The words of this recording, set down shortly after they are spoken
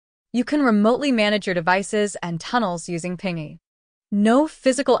You can remotely manage your devices and tunnels using Pinggy. No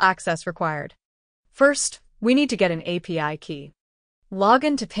physical access required. First, we need to get an API key. Log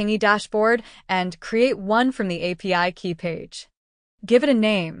into Pinggy dashboard and create one from the API key page. Give it a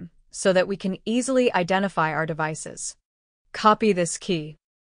name so that we can easily identify our devices. Copy this key.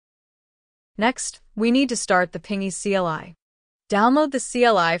 Next, we need to start the Pinggy CLI. Download the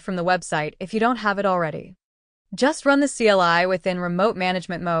CLI from the website if you don't have it already. Just run the CLI within remote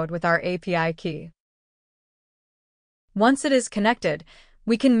management mode with our API key. Once it is connected,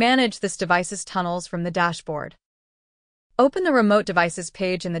 we can manage this device's tunnels from the dashboard. Open the Remote Devices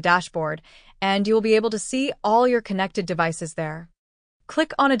page in the dashboard, and you will be able to see all your connected devices there.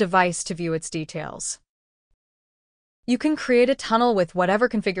 Click on a device to view its details. You can create a tunnel with whatever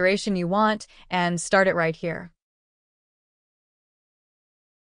configuration you want and start it right here.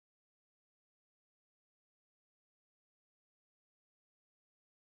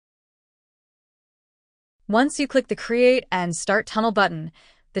 Once you click the Create and Start Tunnel button,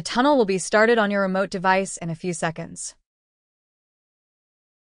 the tunnel will be started on your remote device in a few seconds.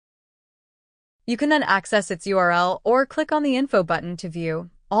 You can then access its URL or click on the Info button to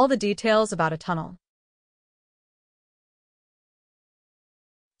view all the details about a tunnel.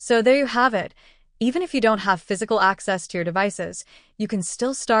 So there you have it. Even if you don't have physical access to your devices, you can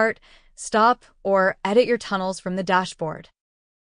still start, stop, or edit your tunnels from the dashboard.